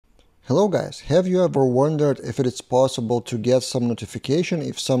Hello guys, have you ever wondered if it is possible to get some notification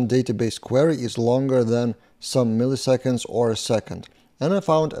if some database query is longer than some milliseconds or a second? And I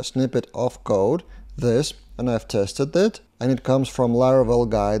found a snippet of code, and I've tested it, and it comes from Laravel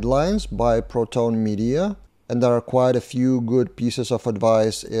guidelines by Proton Media, and there are quite a few good pieces of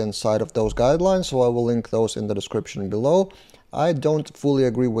advice inside of those guidelines, so I will link those in the description below. I don't fully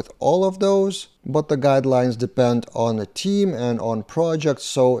agree with all of those, but the guidelines depend on the team and on projects,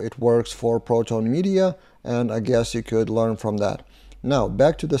 so it works for Proton Media, and I guess you could learn from that. Now,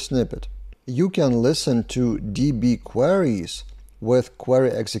 back to the snippet. You can listen to DB queries with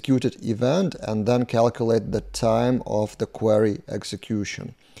query executed event and then calculate the time of the query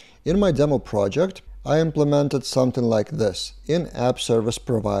execution. In my demo project, I implemented something like this. In app service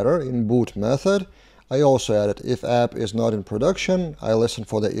provider, in boot method, I also added if app is not in production, I listen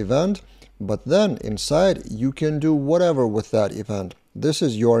for the event, but then inside you can do whatever with that event. This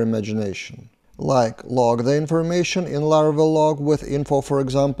is your imagination. Like log the information in Laravel log with info, for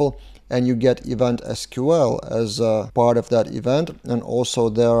example, and you get event SQL as a part of that event, and also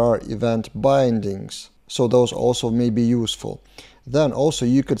there are event bindings, so those also may be useful. Then also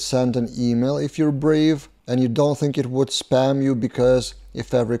you could send an email if you're brave and you don't think it would spam you, because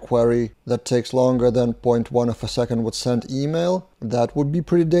if every query that takes longer than 0.1 of a second would send email, that would be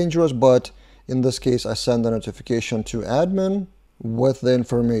pretty dangerous. But in this case, I send a notification to admin with the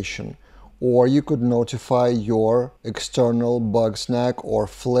information. Or you could notify your external bug Snag or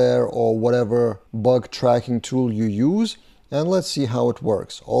Flare or whatever bug tracking tool you use, and let's see how it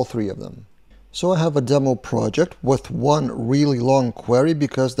works, all three of them. So I have a demo project with one really long query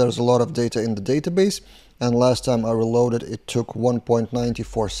because there's a lot of data in the database, and last time I reloaded it took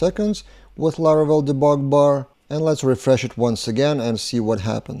 1.94 seconds with Laravel debug bar, and let's refresh it once again and see what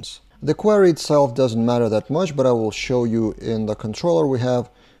happens. The query itself doesn't matter that much, but I will show you in the controller. We have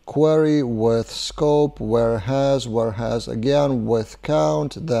query with scope, where has again with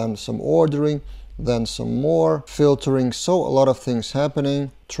count, then some ordering, then some more filtering, so a lot of things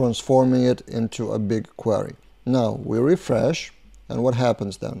happening, transforming it into a big query. Now we refresh, and what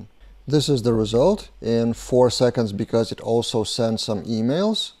happens then? This is the result in 4 seconds because it also sends some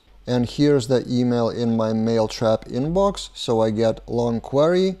emails. And here's the email in my mail trap inbox. So I get long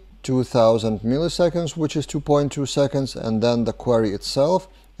query, 2000 milliseconds, which is 2.2 seconds, and then the query itself.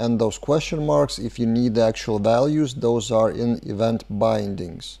 And those question marks, if you need the actual values, those are in event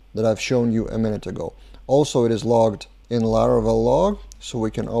bindings that I've shown you a minute ago. Also, it is logged in Laravel log, so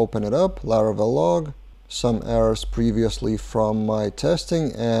we can open it up, Laravel log, some errors previously from my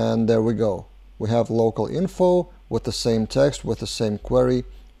testing, and there we go. We have local info with the same text, with the same query,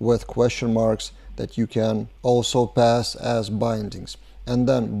 with question marks that you can also pass as bindings. And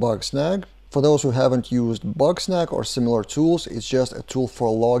then bug Snag. For those who haven't used Bugsnag or similar tools, it's just a tool for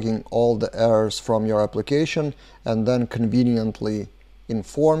logging all the errors from your application and then conveniently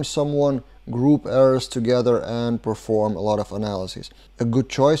inform someone, group errors together, and perform a lot of analysis. A good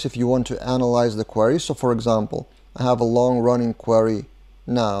choice if you want to analyze the query. So for example, I have a long running query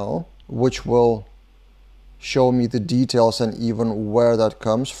now, which will show me the details and even where that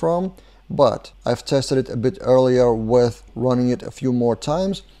comes from. But I've tested it a bit earlier with running it a few more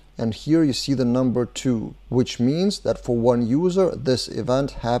times. And here you see the number 2, which means that for one user, this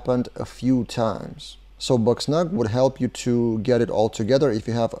event happened a few times. So Bugsnag would help you to get it all together. If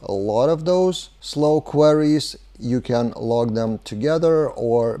you have a lot of those slow queries, you can log them together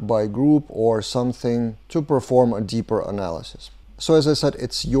or by group or something to perform a deeper analysis. So as I said,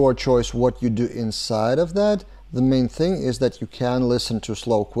 it's your choice what you do inside of that. The main thing is that you can listen to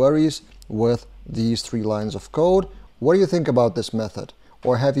slow queries with these 3 lines of code. What do you think about this method?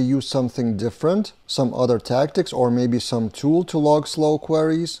 Or have you used something different, some other tactics, or maybe some tool to log slow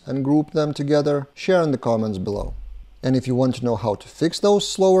queries and group them together? Share in the comments below. And if you want to know how to fix those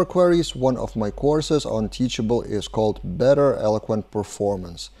slower queries, one of my courses on Teachable is called Better Eloquent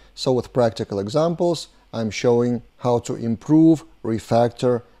Performance. So with practical examples, I'm showing how to improve,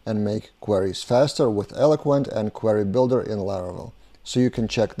 refactor, and make queries faster with Eloquent and Query Builder in Laravel. So you can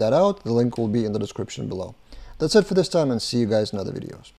check that out. The link will be in the description below. That's it for this time, and see you guys in other videos.